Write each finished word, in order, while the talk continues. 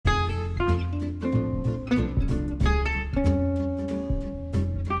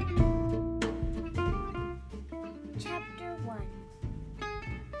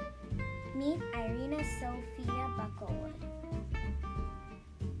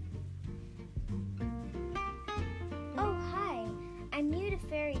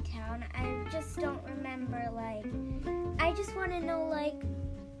just want to know,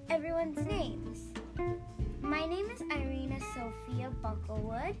 everyone's names. My name is Irina Sophia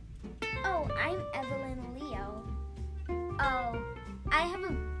Bucklewood. Oh, I'm Evelyn Leo. Oh, I have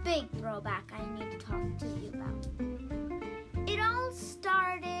a big throwback I need to talk to you about. It all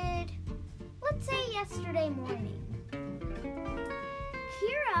started, let's say, yesterday morning.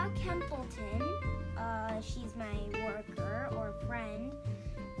 Kira Kempleton, she's my worker or friend,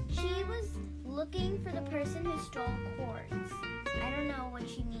 she was looking for the person who stole cords. I don't know what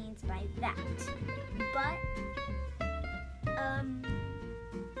she means by that, but,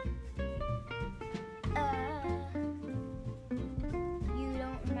 you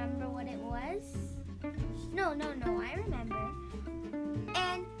don't remember what it was? No, I remember.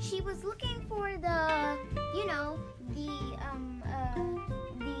 And she was looking for the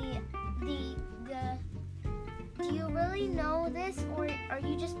do you really know this, or are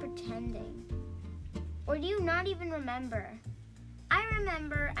you just pretending? Or do you not even remember? I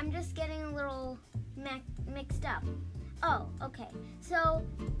remember, I'm just getting a little mixed up. Oh, okay. So,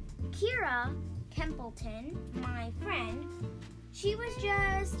 Kira Kempleton, my friend, she was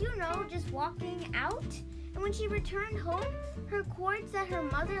just walking out. And when she returned home, her cords that her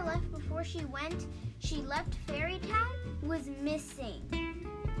mother left before she left Fairy Town was missing.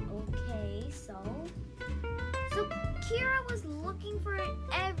 Okay, so Kira was looking for it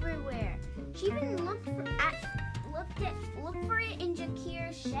everywhere. She even looked for it in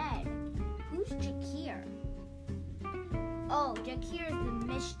Jakir's shed. Who's Jakir? Oh, Jakir is the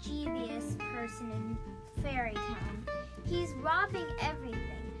mischievous person in Fairy Town. He's robbing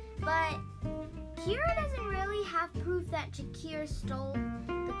everything, but Kira doesn't really have proof that Jakir stole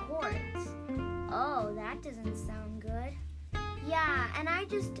the cords. Oh, that doesn't sound good. Yeah, and I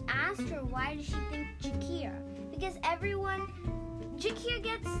just asked her why does she think Jakir? Because Jakir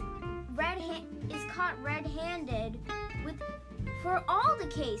is caught red-handed for all the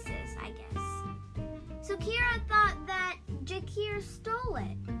cases, I guess. So Kira thought that Jakir stole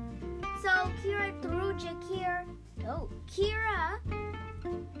it. So Kira threw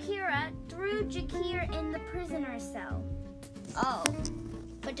Jakir in the prisoner cell. Oh,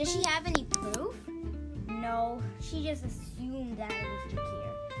 but does she have any proof? No, she just assumed that it was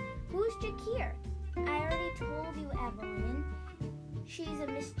Jakir. Who's Jakir? I already told you, Evelyn. He's a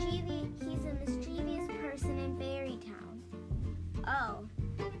mischievous person in Fairy Town. Oh,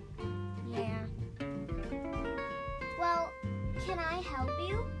 yeah. Well, can I help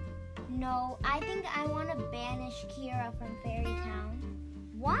you? No, I think I want to banish Kira from Fairy Town.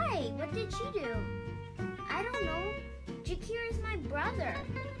 Why? What did she do? I don't know. Jakir is my brother,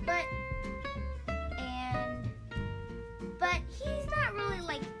 but he's not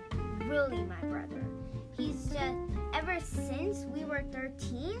really my brother. He's just, ever since we were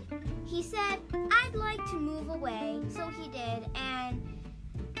 13, he said, I'd like to move away, so he did, and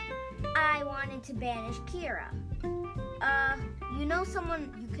I wanted to banish Kira. You know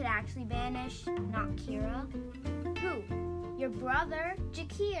someone you could actually banish, not Kira? Who? Your brother,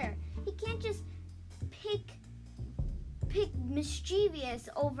 Jakir. He can't just pick mischievous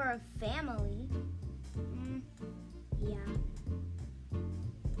over a family. Yeah.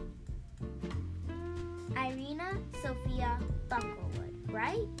 Irina Sophia Bucklewood,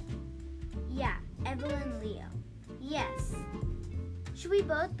 right? Yeah, Evelyn Leo. Yes. Should we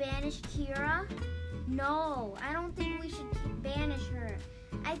both banish Kira? No, I don't think we should banish her.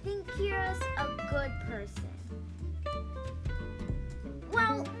 I think Kira's a good person.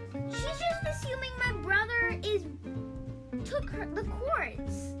 Well, she's just assuming my brother took the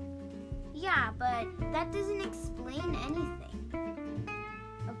cords. Yeah, but that doesn't explain anything.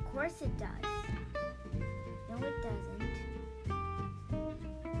 Of course it does. No, it doesn't.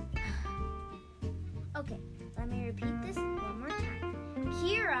 Okay, let me repeat this one more time.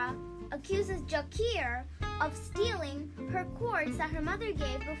 Kira accuses Jakir of stealing her cords that her mother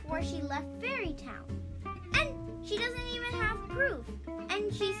gave before she left Fairy Town. And she doesn't even have proof.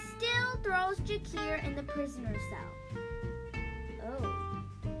 And she still throws Jakir in the prisoner cell. Oh.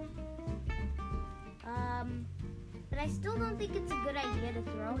 But I still don't think it's a good idea to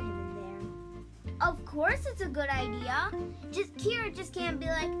throw him in there. Of course it's a good idea. Kira just can't be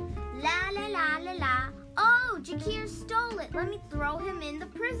like, la la la la la. Oh, Jakir stole it. Let me throw him in the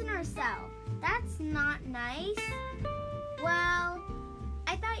prisoner cell. That's not nice. Well,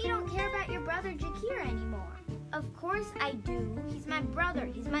 I thought you don't care about your brother Jakir anymore. Of course I do. He's my brother.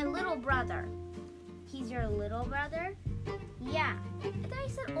 He's my little brother. He's your little brother? Yeah. I thought you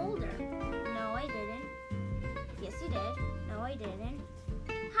said older. No, I didn't. Yes, you did. No, I didn't.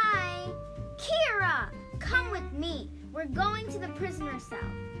 Hi. Kira! Come with me. We're going to the prisoner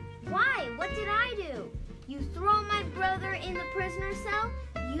cell. Why? What did I do? you throw my brother in the prisoner cell,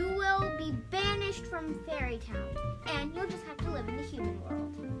 you will be banished from Fairy Town, and you'll just have to live in the human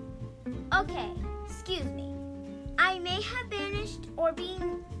world. Okay, excuse me. I may have banished or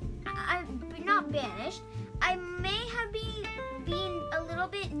been, not banished, I may have been a little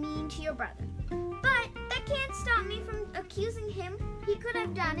bit mean to your brother. But that can't stop me from accusing him. He could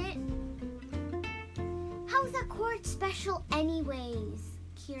have done it. How's that court special anyways,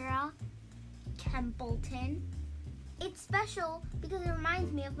 Kira? Templeton. It's special because it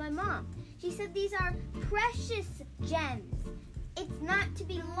reminds me of my mom. She said these are precious gems. It's not to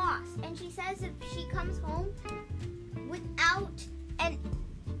be lost. And she says if she comes home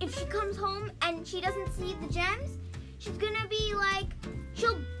and she doesn't see the gems, she's gonna be like,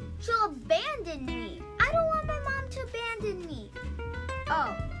 she'll abandon me. I don't want my mom to abandon me.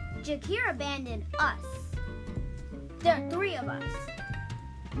 Oh, Jakir abandoned us. There are 3 of us.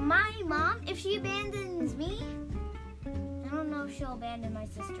 My mom, if she abandons me, I don't know if she'll abandon my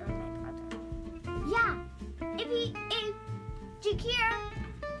sister and my brother. Yeah, if Jakir,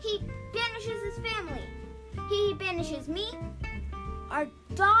 he banishes his family. He banishes me, our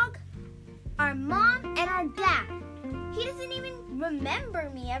dog, our mom, and our dad. He doesn't even remember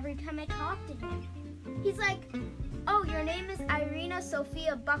me every time I talk to him. He's like, oh, your name is Irina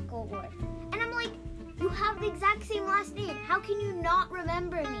Sophia Bucklewood. And I'm like, you have the exact same last name. How can you not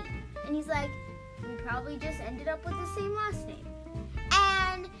remember me? And he's like, we probably just ended up with the same last name.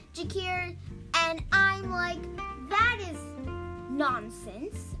 And Jakir and I'm like, that is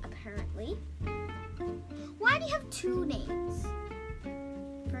nonsense, apparently. Why do you have 2 names?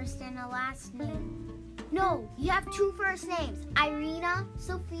 First and a last name. No, you have 2 first names. Irina,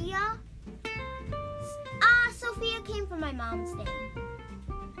 Sophia. Sophia came from my mom's name.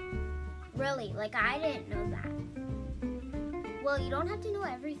 Really, like I didn't know that. Well, you don't have to know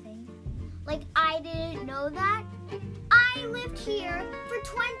everything. Like I didn't know that. I lived here for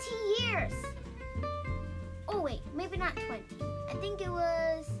 20 years. Oh wait, maybe not 20. I think it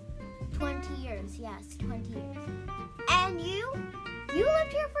was 20 years. Yes, 20 years. And you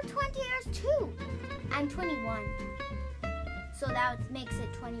lived here for 20 years too. I'm 21. So that makes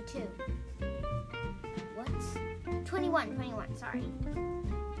it 22. What? 21, sorry.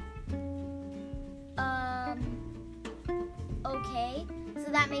 Okay.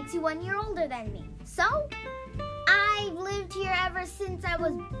 So that makes you 1 year older than me. So, I've lived here ever since I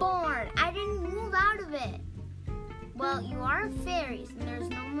was born. I didn't move out of it. Well, you are fairies, and there's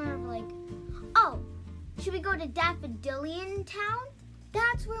no more like, oh, should we go to Daffodilian Town?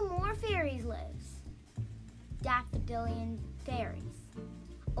 That's where more fairies lives. Daffodilian fairies.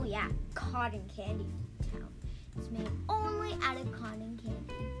 Oh yeah, cotton candy town. It's made only out of cotton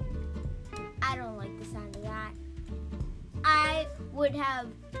candy. I don't like the sound of that. I would have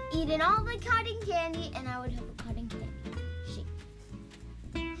eaten all the cotton candy and I would have a cotton candy shake.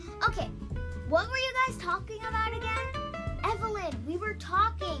 Okay, what were you guys talking about again? Evelyn, we were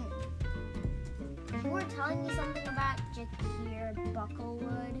talking. You were telling me something about Jakir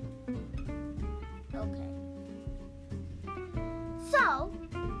Bucklewood. Okay. So,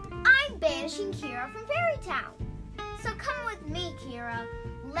 I'm banishing Kira from Fairy Town. So come with me, Kira.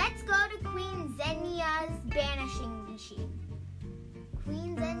 Let's go to Queen Xenia's banishing machine.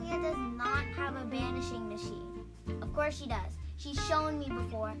 Queen Xenia does not have a banishing machine. Of course she does. She's shown me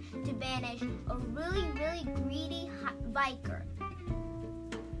before to banish a really, really greedy Viker.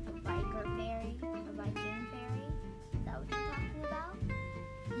 A Viker fairy? A Viking fairy? Is that what you're talking about?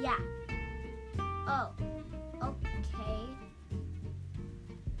 Yeah. Oh, okay.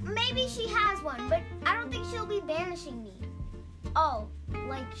 Maybe she has one, but I don't think she'll be banishing me. Oh,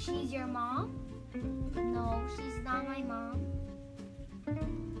 like she's your mom? No, she's not my mom.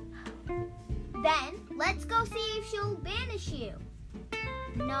 Then, let's go see if she'll banish you.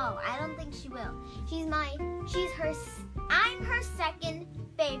 No, I don't think she will. I'm her second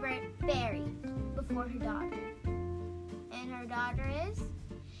favorite fairy before her daughter. And her daughter is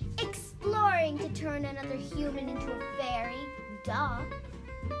exploring to turn another human into a fairy. Duh.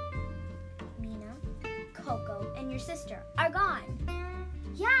 Mina, Coco, and your sister are gone.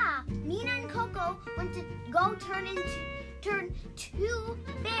 Yeah, Mina and Coco went to go turn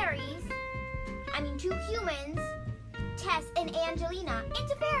 2 humans, Tess and Angelina,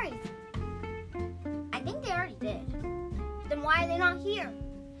 into fairies. I think they already did. Then why are they not here?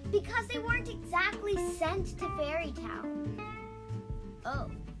 Because they weren't exactly sent to Fairy Town. Oh.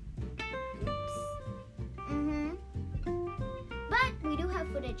 Oops. But we do have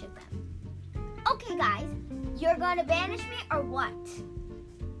footage of them. Okay, guys, you're gonna banish me or what?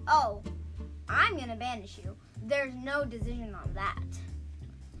 Oh, I'm gonna banish you. There's no decision on that.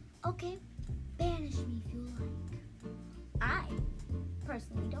 Okay, Banish me if you like. I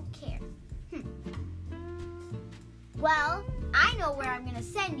personally don't care. Well, I know where I'm going to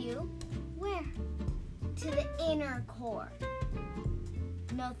send you. Where? To the inner core.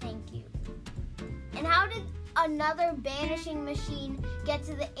 No, thank you. And how did another banishing machine get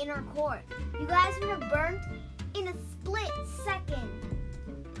to the inner core? You guys would have burnt in a split second.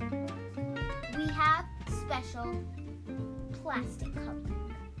 We have special plastic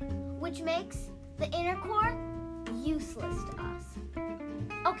covering, which makes the inner core useless to us.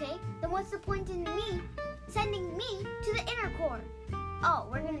 Okay, then what's the point in me sending me to the inner core? Oh,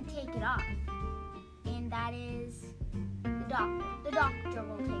 we're going to take it off. And that is the doctor. The doctor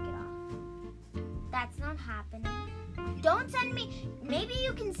will take it off. That's not happening. Don't send me. Maybe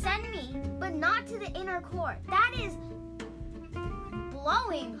you can send me, but not to the inner core. That is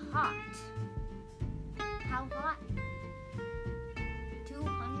blowing hot. How hot?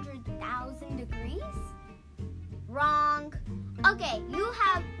 200,000 degrees? Wrong. Okay, you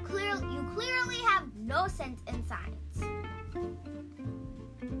clearly have no sense in science.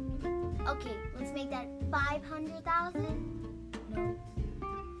 Okay, let's make that 500,000? No.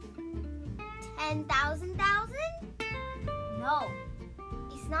 10,000,000? No.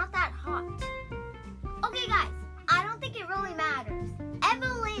 It's not that hot. Okay, guys, I don't think it really matters.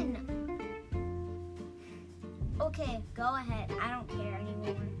 Evelyn! Okay, go ahead. I don't care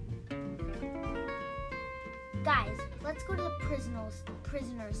anymore. Guys, let's go to the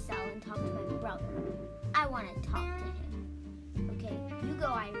prisoner's cell and talk to my brother. I want to talk to him. Okay, you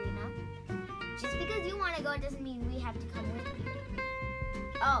go, Irina. Just because you want to go doesn't mean we have to come with you.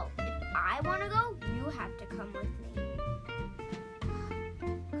 Oh, if I want to go, you have to come with me.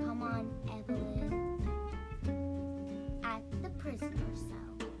 Come on, Evelyn. At the prisoner's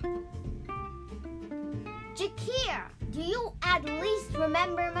cell. Jakir, do you at least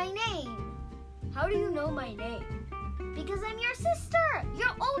remember my name? How do you know my name? Because I'm your sister,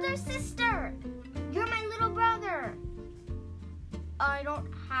 your older sister. You're my little brother. I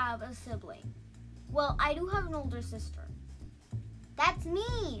don't have a sibling. Well, I do have an older sister. That's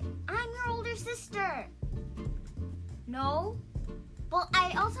me. I'm your older sister. No? Well,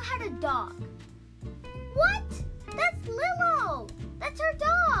 I also had a dog. What? That's Lilo. That's her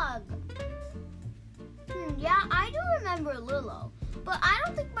dog. Yeah, I do remember Lilo. But I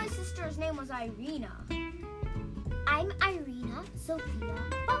don't think my sister's name was Irina. I'm Irina Sophia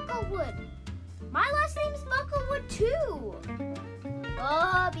Bucklewood. My last name's Bucklewood too.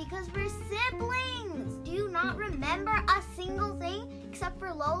 Oh, because we're siblings. Do you not remember a single thing except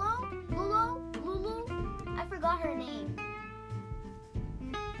for Lulu? I forgot her name.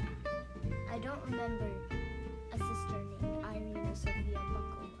 I don't remember a sister named Irina Sophia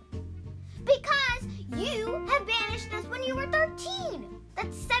Bucklewood. Because you have banished us when you were 13.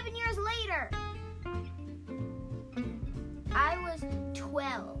 That's 7 years later. I was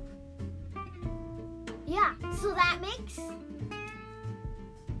 12. Yeah, so that makes...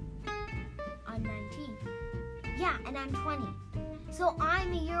 I'm 19. Yeah, and I'm 20. So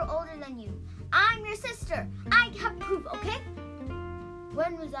I'm a year older than you. I'm your sister. I have proof, okay?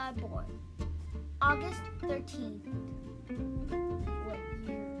 When was I born? August 13th. What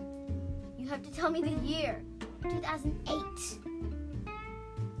year? You have to tell me the year. 2008.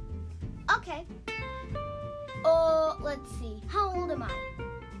 Okay. Oh, let's see. How old am I?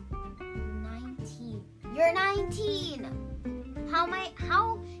 19. You're 19. How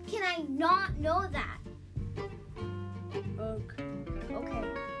can I not know that? Okay.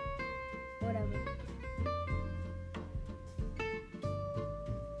 Whatever.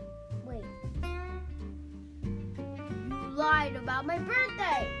 Wait. You lied about my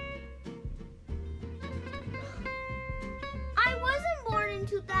birthday. I wasn't born in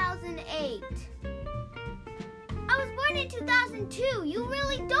 2008. I was born in 2002. You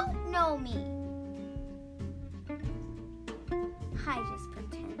really don't know me. I just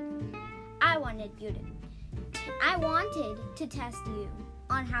pretend. I wanted to test you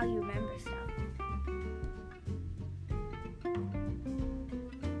on how you remember stuff.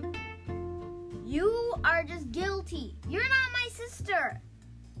 You are just guilty. You're not my sister.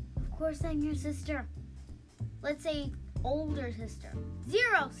 Of course I'm your sister. Let's say older sister.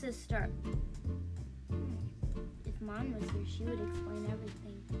 Zero sister. If Mom was here, she would explain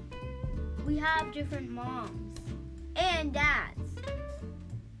everything. We have different moms and dads.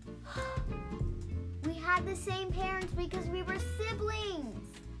 We had the same parents because we were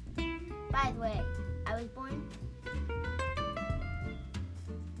siblings. By the way, I was born...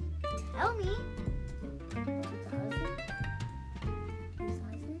 Tell me. 2000?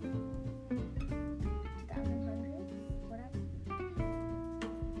 2100? Whatever.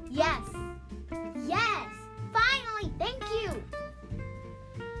 Yes.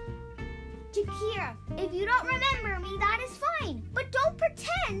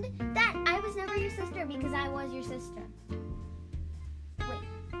 pretend that I was never your sister because I was your sister. Wait,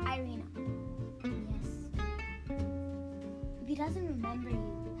 Irina. Yes. If he doesn't remember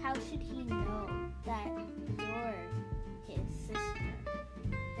you, how should he know that you're his sister?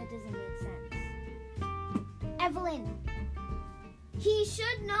 That doesn't make sense. Evelyn, he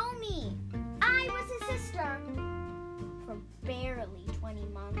should know me. I was his sister for barely 20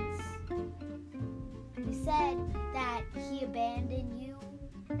 months. You said that he abandoned you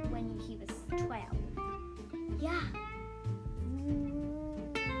when he was 12. Yeah.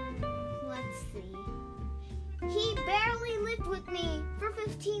 Let's see. He barely lived with me for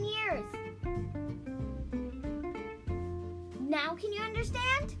 15 years. Now can you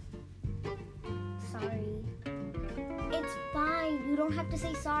understand? Sorry. It's fine. You don't have to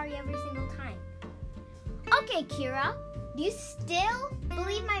say sorry every single time. Okay, Kira. Do you still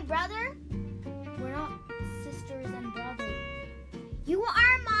believe my brother? We're not sisters and brothers. You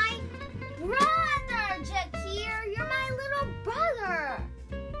are my brother, Jakir. You're my little brother.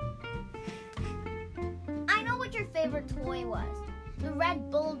 I know what your favorite toy was. The red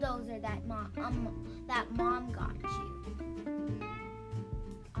bulldozer that mom got you.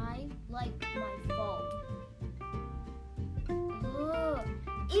 I like my phone. Ugh.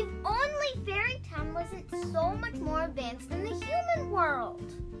 If only Fairy Town wasn't so much more advanced than the human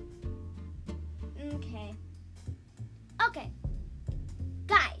world. Okay.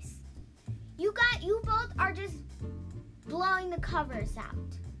 Guys, you both are just blowing the covers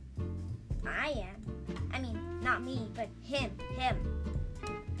out. I am. I mean, not me, but him.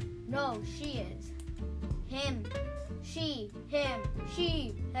 No, she is. Him, she, him,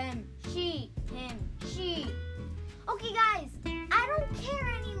 she, him, she, him, she. Okay, guys, I don't care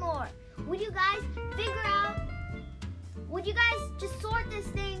anymore. Would you guys figure out? Would you guys just sort this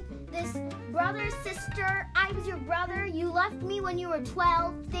thing, this brother, sister, I was your brother, you left me when you were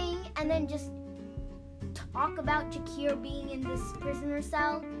 12 thing, and then just talk about Jakir being in this prisoner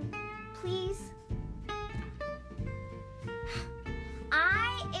cell? Please?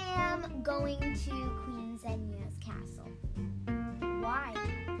 I am going to Queen Xenia's castle. Why?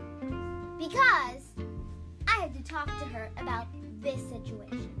 Because I have to talk to her about this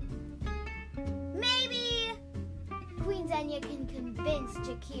situation. Maybe Queen Xenia can convince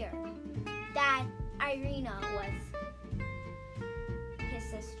Jakir that Irina was his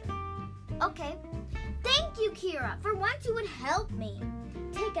sister. Okay. Thank you, Kira. For once you would help me.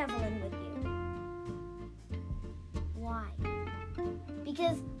 Take Evelyn with you. Why?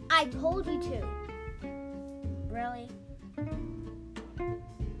 Because I told you to. Really?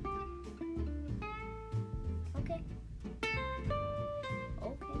 Okay.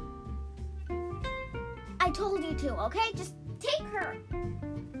 I told you to, okay? Just take her.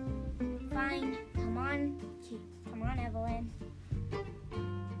 Fine. Come on. Come on, Evelyn.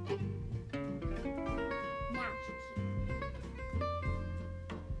 Now,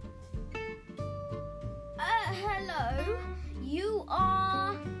 hello. You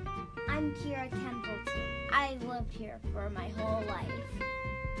are... I'm Kira Templeton. I've lived here for my whole life.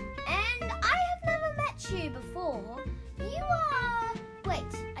 And I have never met you before. You are...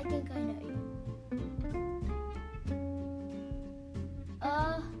 Wait, I think I know you.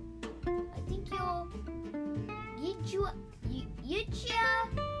 I think you're Yuchia?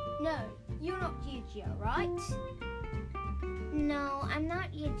 No, you're not Yuchia, right? No, I'm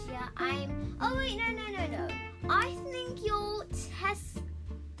not Yuchia. Oh wait, no. I think you're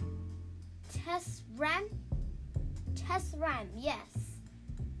Tessram, yes.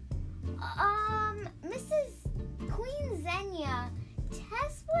 Mrs. Queen Xenia,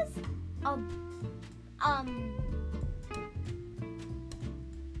 Tess was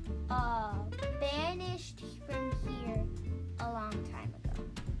banished from here a long time ago.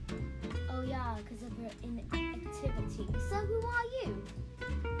 Oh yeah, because of her inactivity. So who are you?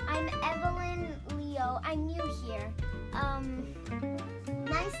 I'm Evelyn Leo. I'm new here.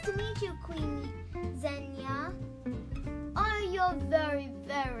 Nice to meet you, Queen Xenia. Oh, you're very,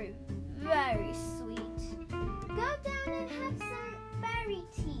 very, very sweet. Go down and have some berry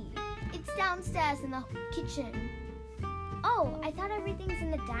tea. It's downstairs in the kitchen. Oh, I thought everything's in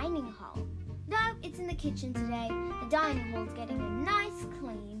the dining hall. No, it's in the kitchen today. The dining hall's getting a nice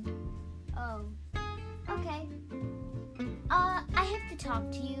clean. Oh, okay. I have to talk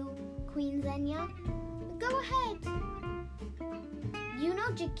to you, Queen Xenia. Go ahead. You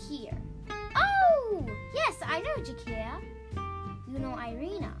know Jakir. Oh, yes, I know Jakir. You know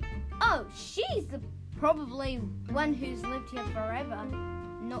Irina. Oh, she's probably one who's lived here forever.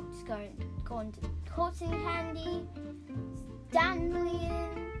 Not going to Cotton Candy, Stanley,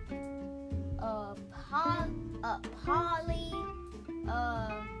 Polly,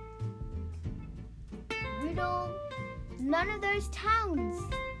 Rudolph. None of those towns.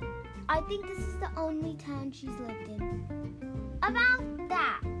 I think this is the only town she's lived in. About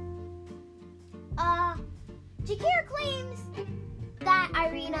that, Jakir claims that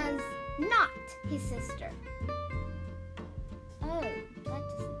Irina's not his sister. Oh, that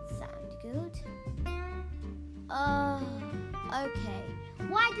doesn't sound good. Okay.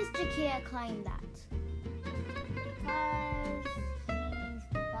 Why does Jakir claim that? Because he's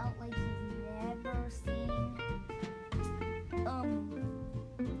felt like he's never seen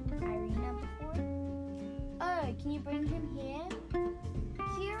Irina before. Oh, can you bring him here?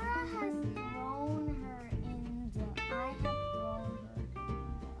 Kira has thrown her in the... I have thrown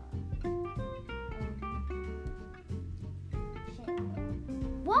her in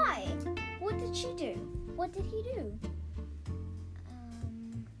the... Why? What did she do? What did he do?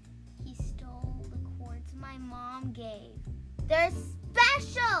 He stole the cords my mom gave. They're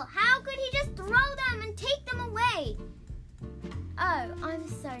special! How could he just throw them and take them away? Oh, I'm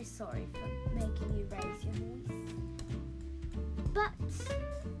so sorry for making you raise your voice. But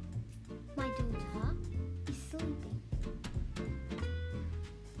my daughter is sleeping.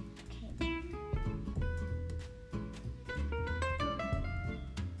 Okay.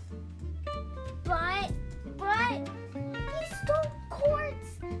 But he stole cords.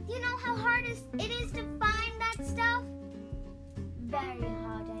 You know how hard it is to find that stuff? Very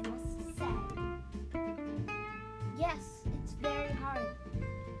hard, I must say. Yes, it's very hard.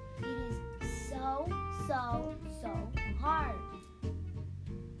 It is so hard.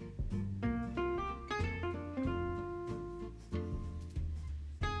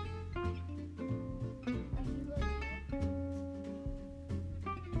 Are you okay?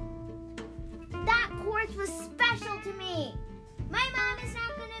 That quartz was special to me. My mom is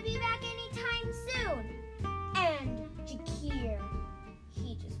not going to be back anytime soon. And Jakir,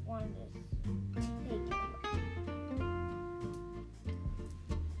 he just wanted to take it away.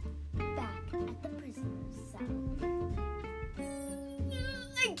 Back at the prisoner's cell.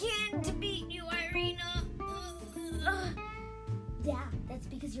 I can't defeat you, Irina. Yeah, that's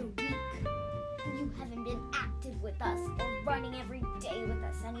because you're weak. You haven't been active with us or running every day with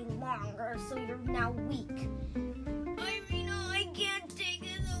us any longer, so you're now weak. Irina, I can't take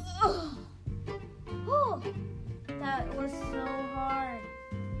it. That was so hard.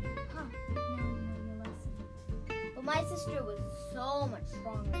 Huh, now you know your lesson. But my sister was so much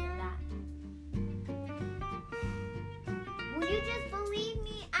stronger than that. Will you just believe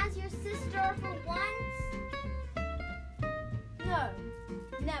me as your sister for once? No,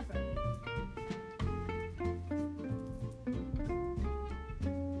 never.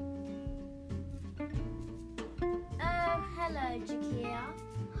 Hello, Jakir.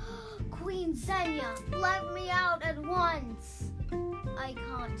 Queen Xenia, let me out at once. I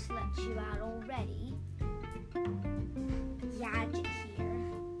can't let you out already. Yeah,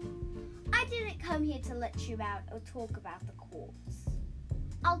 Jakir. I didn't come here to let you out or talk about the courts.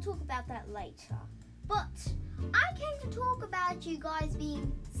 I'll talk about that later. But I came to talk about you guys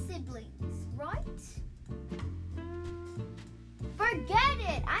being siblings, right? Forget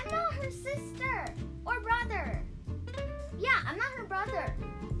it! I'm not her sister or brother. Yeah, I'm not her brother.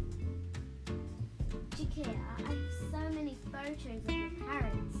 Jakir, I have so many photos of your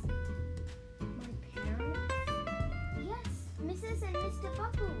parents. My parents? Yes, Mrs. and Mr.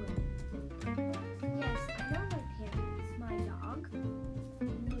 Bucklewood. Yes, I know my parents. My dog,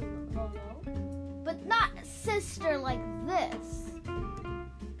 Lolo. But not a sister like this.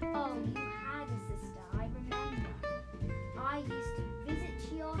 Oh, you had a sister, I remember. I used to visit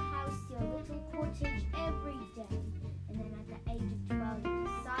your house, your little cottage, every day. And then at the age of 12, you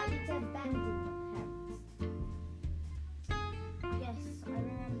decided to abandon your parents. Yes, I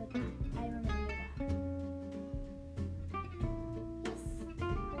remember that. I remember that. Yes, why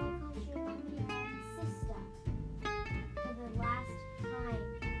can't you come here as a sister? For the last time.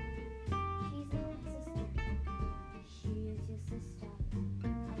 She's not my sister. She is your sister.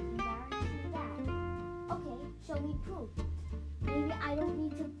 I can guarantee that. Okay, show me proof. Maybe I don't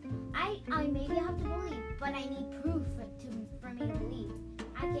need to... I maybe have to believe, but I need proof for me to believe.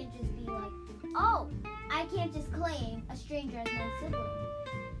 I can't just be like, oh, I can't just claim a stranger as my sibling.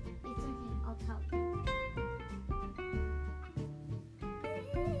 It's okay, I'll tell you.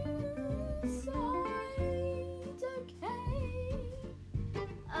 It's okay.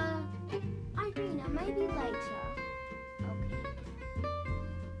 Irina, maybe later. Okay.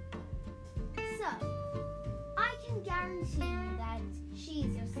 So, I can guarantee you that she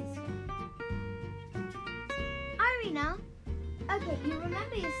is your sister. Irina, okay, you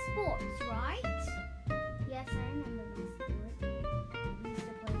remember your sports, right? Yes, I remember my sport. I used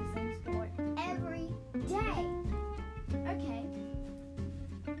to play the same sport every day.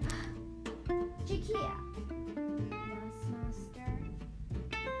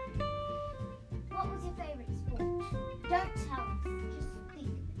 Don't tell us. Just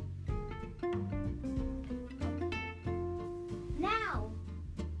think of it. Now,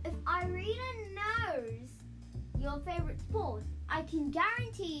 if Irina knows your favorite sport, I can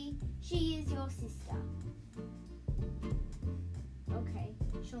guarantee she is your sister. Okay,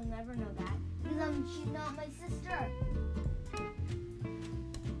 she'll never know that because she's not my sister.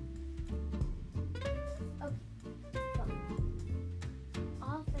 Okay, so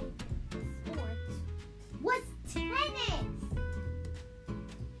our favorite sport was tennis.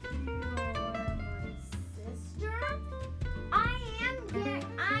 You're my sister? I am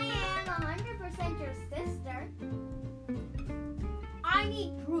 100% your sister. I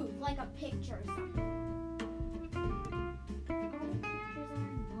need proof, like a picture or something. All the pictures are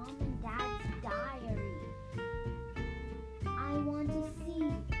in Mom and Dad's diary. I want to see.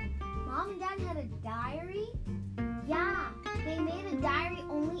 Mom and Dad had a diary? Yeah, they made a diary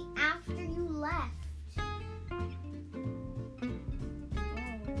only after you left. Oh,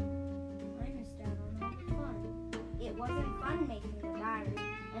 I missed out on all the fun. It wasn't fun making the diary,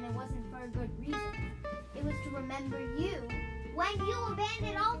 and it wasn't for a good reason. It was to remember you when you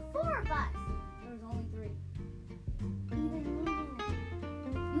abandoned all 4 of us. There was only 3. Even Lulu.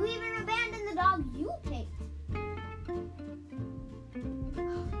 You even abandoned the dog you picked.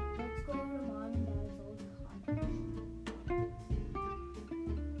 Let's go to Mom and Dad's old cottage.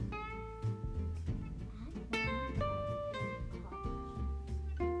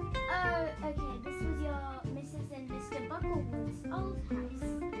 Okay, this was your Mrs. and Mr. Bucklewood's old house.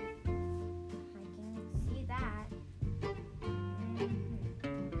 I can see that.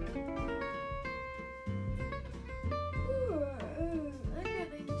 I'm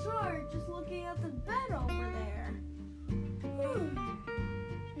getting tired just looking at the bed over there.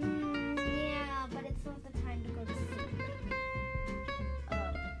 Yeah, but it's not the time to go to sleep.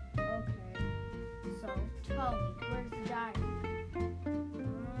 Okay. So, tell me, where's the diary? I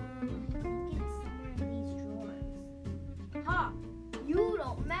think it's somewhere in these drawers. Ha! You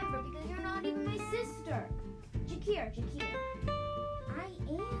don't remember because you're not even my sister. Jakir. I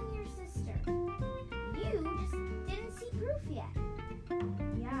am your sister. You just didn't see proof yet.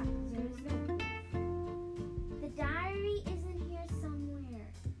 Yeah, there is no proof. The diary isn't here somewhere.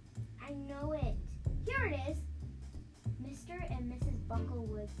 I know it. Here it is. Mr. and Mrs.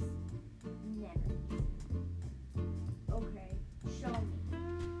 Bucklewood's memories. Okay, show me.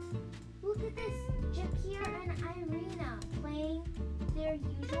 Look at this. Jakir and Irina playing their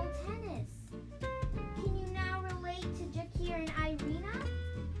usual tennis. Can you now relate to Jakir and Irina?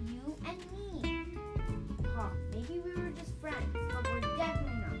 You and me. Huh, maybe we were just friends, but we're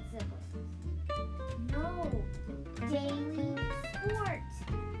definitely not siblings. No, daily sport.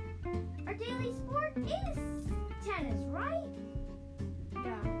 Our daily sport is tennis, right?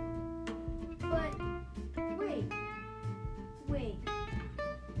 Yeah. But, wait.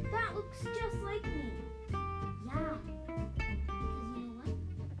 That looks just like me. Yeah, because you know what?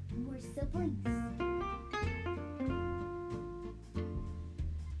 We're siblings.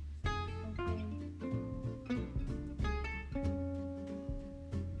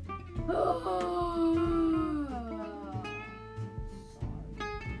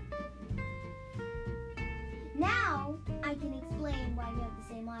 Now I can explain why we have the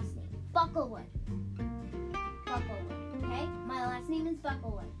same last name. Bucklewood. Okay? My last name is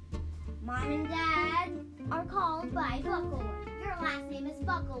Bucklewood. Mom and Dad are called by Bucklewood. Your last name is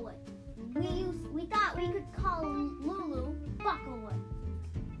Bucklewood. We thought we could call Lulu Bucklewood,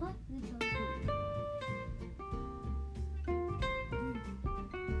 but we chose Lulu.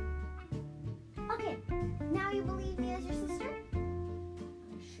 Okay, now you believe me as your sister? I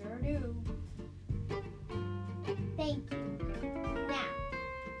sure do. Thank you. Now,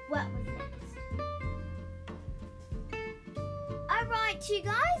 what was next? Alright, you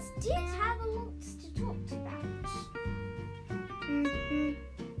guys did have a lot to talk about.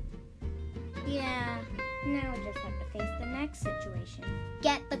 Yeah, now we just have to face the next situation.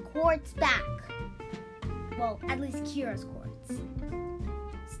 Get the quartz back. Well, at least Kira's quartz.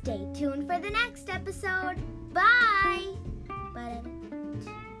 Stay tuned for the next episode. Bye!